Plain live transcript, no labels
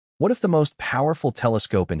What if the most powerful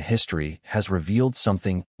telescope in history has revealed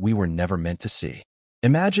something we were never meant to see?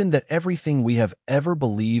 Imagine that everything we have ever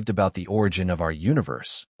believed about the origin of our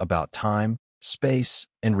universe, about time, space,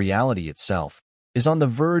 and reality itself, is on the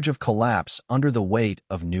verge of collapse under the weight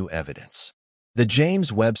of new evidence. The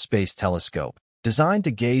James Webb Space Telescope, designed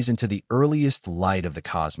to gaze into the earliest light of the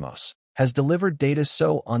cosmos, has delivered data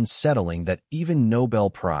so unsettling that even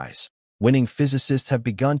Nobel Prize-winning physicists have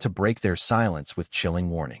begun to break their silence with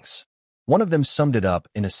chilling warnings. One of them summed it up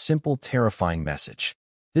in a simple, terrifying message.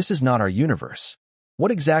 This is not our universe.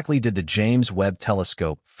 What exactly did the James Webb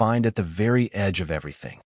Telescope find at the very edge of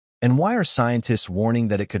everything? And why are scientists warning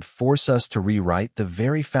that it could force us to rewrite the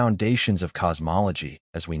very foundations of cosmology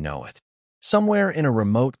as we know it? Somewhere in a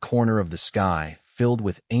remote corner of the sky, filled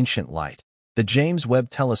with ancient light, the James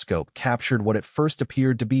Webb Telescope captured what at first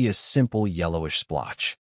appeared to be a simple yellowish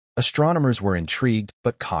splotch. Astronomers were intrigued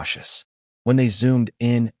but cautious when they zoomed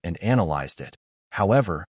in and analyzed it.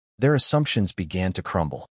 However, their assumptions began to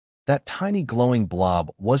crumble. That tiny glowing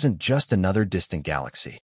blob wasn't just another distant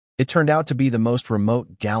galaxy. It turned out to be the most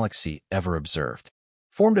remote galaxy ever observed,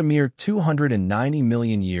 formed a mere 290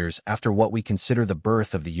 million years after what we consider the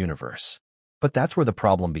birth of the universe. But that's where the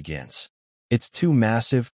problem begins. It's too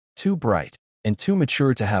massive, too bright, and too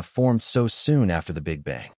mature to have formed so soon after the Big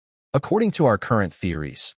Bang. According to our current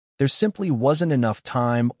theories, there simply wasn't enough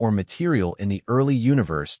time or material in the early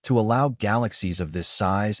universe to allow galaxies of this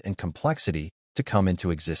size and complexity to come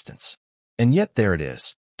into existence. And yet there it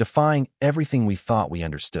is, defying everything we thought we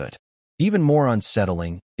understood. Even more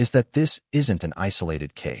unsettling is that this isn't an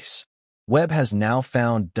isolated case. Webb has now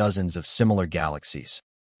found dozens of similar galaxies,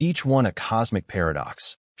 each one a cosmic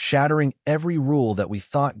paradox, shattering every rule that we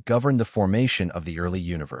thought governed the formation of the early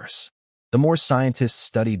universe. The more scientists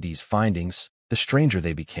studied these findings, the stranger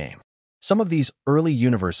they became. Some of these early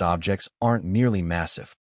universe objects aren't merely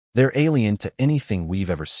massive. They're alien to anything we've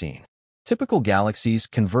ever seen. Typical galaxies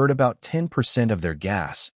convert about 10% of their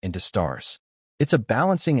gas into stars. It's a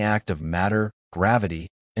balancing act of matter, gravity,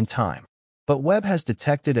 and time. But Webb has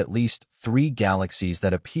detected at least 3 galaxies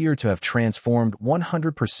that appear to have transformed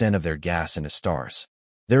 100% of their gas into stars.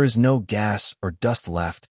 There is no gas or dust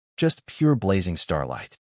left, just pure blazing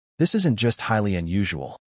starlight. This isn't just highly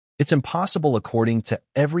unusual. It's impossible according to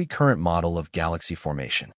every current model of galaxy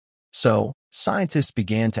formation. So, scientists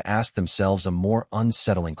began to ask themselves a more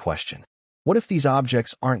unsettling question. What if these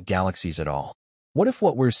objects aren't galaxies at all? What if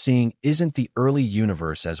what we're seeing isn't the early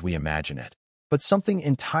universe as we imagine it, but something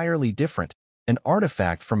entirely different, an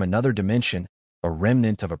artifact from another dimension, a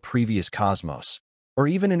remnant of a previous cosmos, or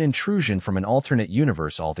even an intrusion from an alternate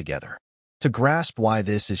universe altogether? To grasp why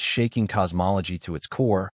this is shaking cosmology to its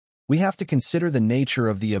core, we have to consider the nature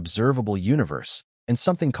of the observable universe and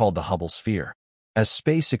something called the Hubble sphere. As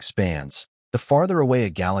space expands, the farther away a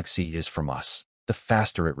galaxy is from us, the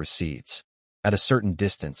faster it recedes. At a certain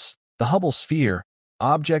distance, the Hubble sphere,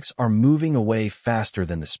 objects are moving away faster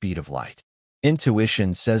than the speed of light.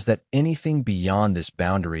 Intuition says that anything beyond this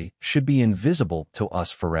boundary should be invisible to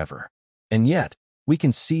us forever. And yet, we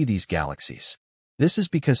can see these galaxies. This is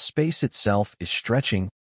because space itself is stretching,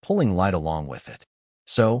 pulling light along with it.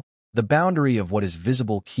 So, the boundary of what is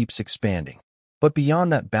visible keeps expanding. But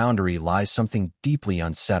beyond that boundary lies something deeply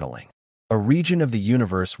unsettling. A region of the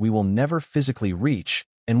universe we will never physically reach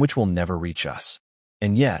and which will never reach us.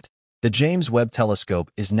 And yet, the James Webb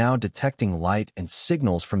Telescope is now detecting light and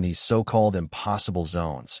signals from these so-called impossible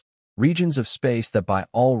zones, regions of space that by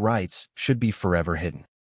all rights should be forever hidden.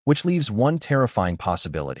 Which leaves one terrifying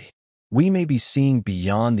possibility. We may be seeing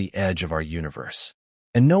beyond the edge of our universe,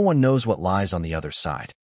 and no one knows what lies on the other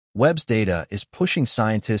side. Webb's data is pushing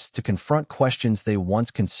scientists to confront questions they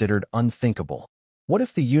once considered unthinkable. What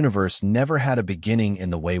if the universe never had a beginning in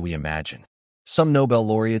the way we imagine? Some Nobel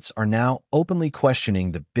laureates are now openly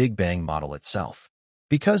questioning the Big Bang model itself.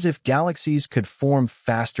 Because if galaxies could form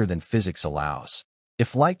faster than physics allows,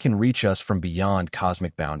 if light can reach us from beyond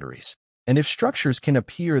cosmic boundaries, and if structures can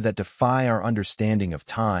appear that defy our understanding of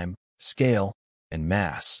time, scale, and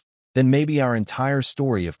mass, then maybe our entire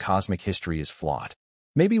story of cosmic history is flawed.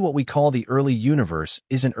 Maybe what we call the early universe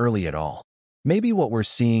isn't early at all. Maybe what we're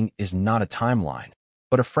seeing is not a timeline,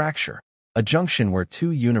 but a fracture, a junction where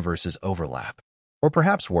 2 universes overlap. Or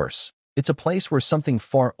perhaps worse, it's a place where something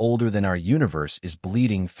far older than our universe is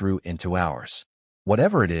bleeding through into ours.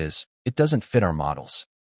 Whatever it is, it doesn't fit our models.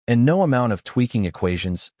 And no amount of tweaking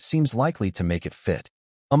equations seems likely to make it fit.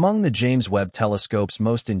 Among the James Webb Telescope's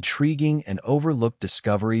most intriguing and overlooked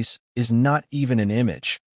discoveries is not even an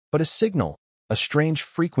image, but a signal, a strange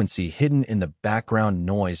frequency hidden in the background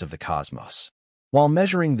noise of the cosmos. While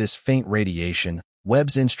measuring this faint radiation,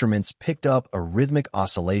 Webb's instruments picked up a rhythmic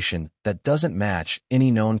oscillation that doesn't match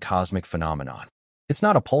any known cosmic phenomenon. It's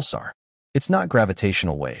not a pulsar. It's not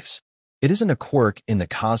gravitational waves. It isn't a quirk in the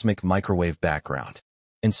cosmic microwave background.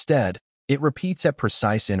 Instead, it repeats at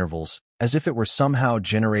precise intervals, as if it were somehow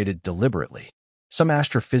generated deliberately. Some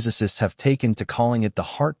astrophysicists have taken to calling it the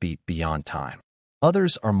heartbeat beyond time.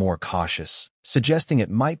 Others are more cautious, suggesting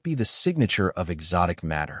it might be the signature of exotic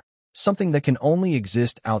matter, something that can only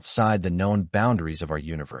exist outside the known boundaries of our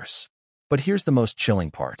universe. But here's the most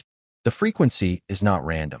chilling part. The frequency is not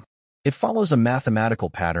random. It follows a mathematical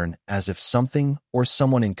pattern as if something or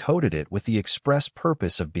someone encoded it with the express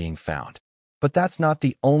purpose of being found. But that's not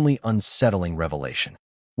the only unsettling revelation.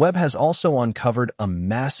 Webb has also uncovered a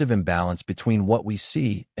massive imbalance between what we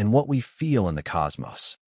see and what we feel in the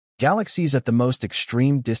cosmos. Galaxies at the most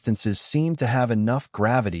extreme distances seem to have enough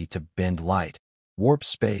gravity to bend light, warp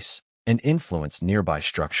space, and influence nearby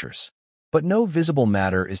structures. But no visible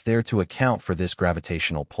matter is there to account for this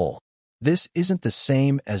gravitational pull. This isn't the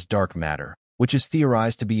same as dark matter, which is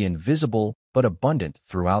theorized to be invisible but abundant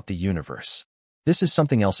throughout the universe. This is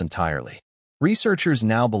something else entirely. Researchers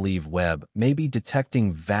now believe Webb may be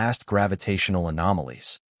detecting vast gravitational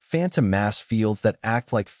anomalies, phantom mass fields that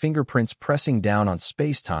act like fingerprints pressing down on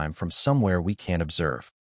space-time from somewhere we can't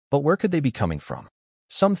observe. But where could they be coming from?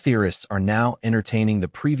 Some theorists are now entertaining the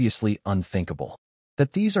previously unthinkable,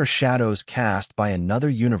 that these are shadows cast by another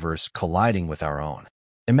universe colliding with our own.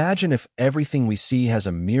 Imagine if everything we see has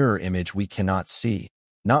a mirror image we cannot see,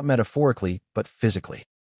 not metaphorically, but physically.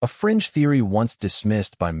 A fringe theory once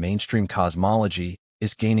dismissed by mainstream cosmology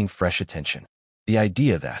is gaining fresh attention. The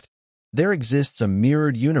idea that there exists a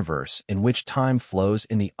mirrored universe in which time flows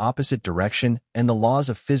in the opposite direction and the laws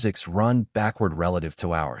of physics run backward relative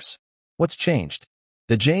to ours. What's changed?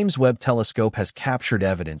 The James Webb Telescope has captured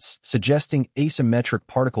evidence suggesting asymmetric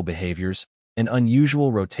particle behaviors and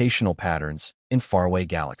unusual rotational patterns in faraway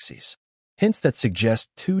galaxies. Hints that suggest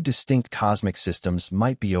two distinct cosmic systems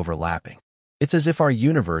might be overlapping. It's as if our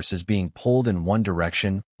universe is being pulled in one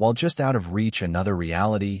direction while just out of reach another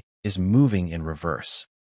reality is moving in reverse.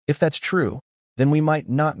 If that's true, then we might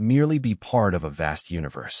not merely be part of a vast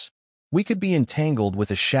universe. We could be entangled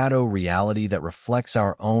with a shadow reality that reflects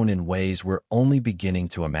our own in ways we're only beginning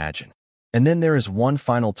to imagine. And then there is one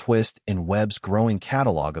final twist in Webb's growing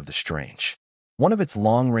catalog of the strange. One of its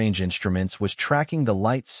long-range instruments was tracking the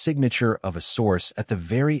light signature of a source at the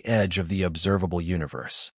very edge of the observable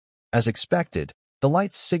universe. As expected, the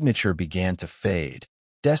light's signature began to fade,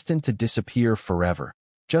 destined to disappear forever,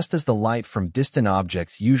 just as the light from distant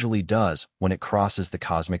objects usually does when it crosses the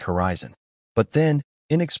cosmic horizon. But then,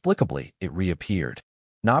 inexplicably, it reappeared.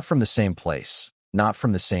 Not from the same place, not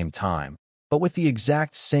from the same time, but with the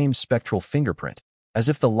exact same spectral fingerprint, as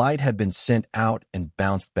if the light had been sent out and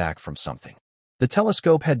bounced back from something. The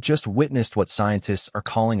telescope had just witnessed what scientists are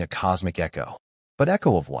calling a cosmic echo. But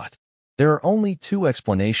echo of what? There are only two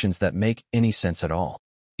explanations that make any sense at all.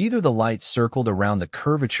 Either the light circled around the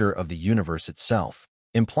curvature of the universe itself,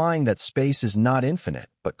 implying that space is not infinite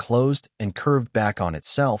but closed and curved back on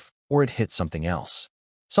itself, or it hit something else.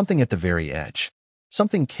 Something at the very edge.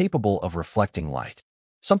 Something capable of reflecting light.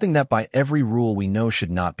 Something that by every rule we know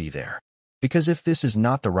should not be there. Because if this is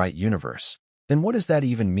not the right universe, then what does that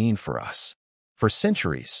even mean for us? For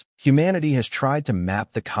centuries, humanity has tried to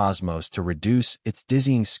map the cosmos to reduce its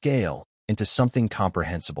dizzying scale into something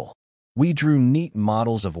comprehensible. We drew neat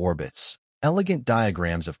models of orbits, elegant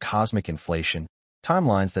diagrams of cosmic inflation,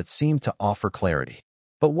 timelines that seemed to offer clarity.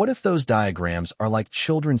 But what if those diagrams are like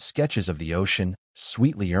children's sketches of the ocean,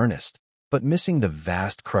 sweetly earnest, but missing the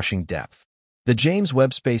vast, crushing depth? The James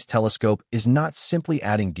Webb Space Telescope is not simply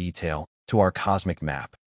adding detail to our cosmic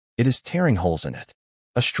map. It is tearing holes in it.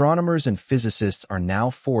 Astronomers and physicists are now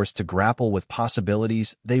forced to grapple with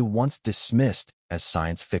possibilities they once dismissed as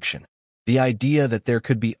science fiction. The idea that there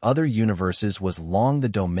could be other universes was long the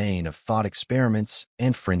domain of thought experiments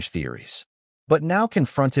and fringe theories. But now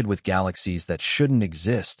confronted with galaxies that shouldn't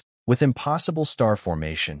exist, with impossible star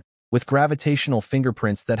formation, with gravitational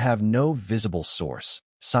fingerprints that have no visible source,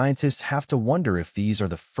 scientists have to wonder if these are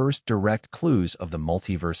the first direct clues of the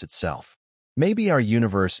multiverse itself. Maybe our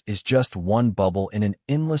universe is just one bubble in an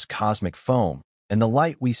endless cosmic foam, and the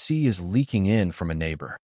light we see is leaking in from a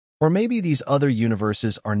neighbor. Or maybe these other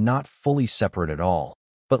universes are not fully separate at all,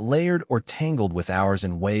 but layered or tangled with ours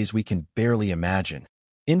in ways we can barely imagine,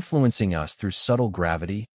 influencing us through subtle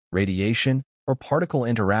gravity, radiation, or particle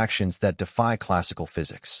interactions that defy classical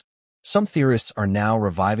physics. Some theorists are now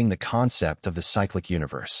reviving the concept of the cyclic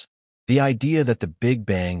universe, the idea that the Big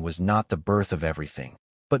Bang was not the birth of everything,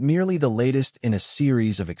 but merely the latest in a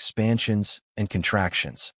series of expansions and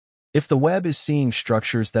contractions. If the Webb is seeing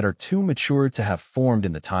structures that are too mature to have formed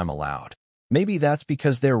in the time allowed, maybe that's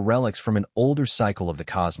because they're relics from an older cycle of the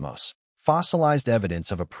cosmos, fossilized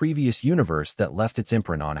evidence of a previous universe that left its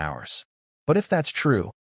imprint on ours. But if that's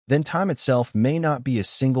true, then time itself may not be a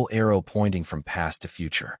single arrow pointing from past to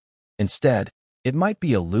future. Instead, it might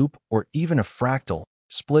be a loop or even a fractal,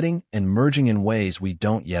 splitting and merging in ways we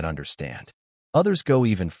don't yet understand. Others go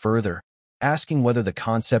even further, asking whether the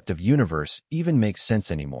concept of universe even makes sense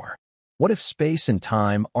anymore. What if space and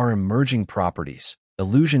time are emerging properties,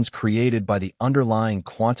 illusions created by the underlying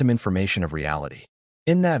quantum information of reality?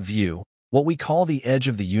 In that view, what we call the edge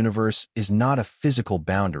of the universe is not a physical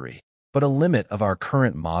boundary, but a limit of our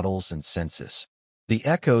current models and senses. The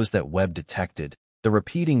echoes that Webb detected, the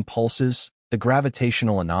repeating pulses, the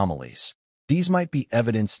gravitational anomalies, these might be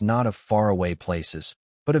evidence not of faraway places,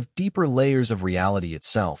 but of deeper layers of reality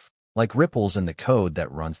itself, like ripples in the code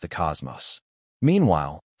that runs the cosmos.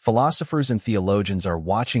 Meanwhile, philosophers and theologians are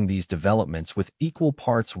watching these developments with equal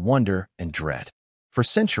parts wonder and dread. For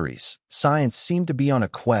centuries, science seemed to be on a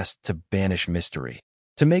quest to banish mystery,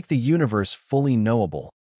 to make the universe fully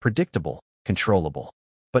knowable, predictable, controllable.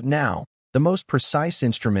 But now, the most precise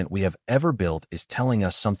instrument we have ever built is telling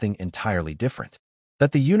us something entirely different.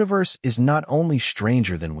 That the universe is not only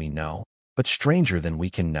stranger than we know, but stranger than we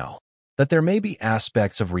can know. That there may be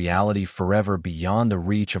aspects of reality forever beyond the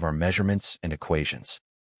reach of our measurements and equations.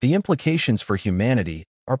 The implications for humanity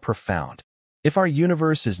are profound. If our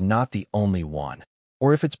universe is not the only one,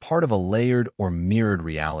 or if it's part of a layered or mirrored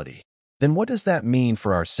reality, then what does that mean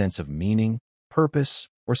for our sense of meaning, purpose,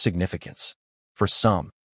 or significance? For some,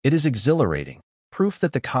 it is exhilarating, proof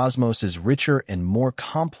that the cosmos is richer and more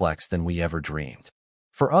complex than we ever dreamed.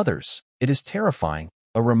 For others, it is terrifying,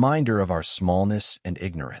 a reminder of our smallness and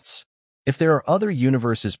ignorance. If there are other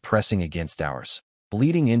universes pressing against ours,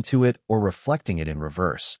 bleeding into it or reflecting it in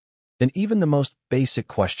reverse, then even the most basic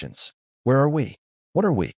questions, where are we? What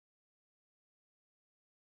are we?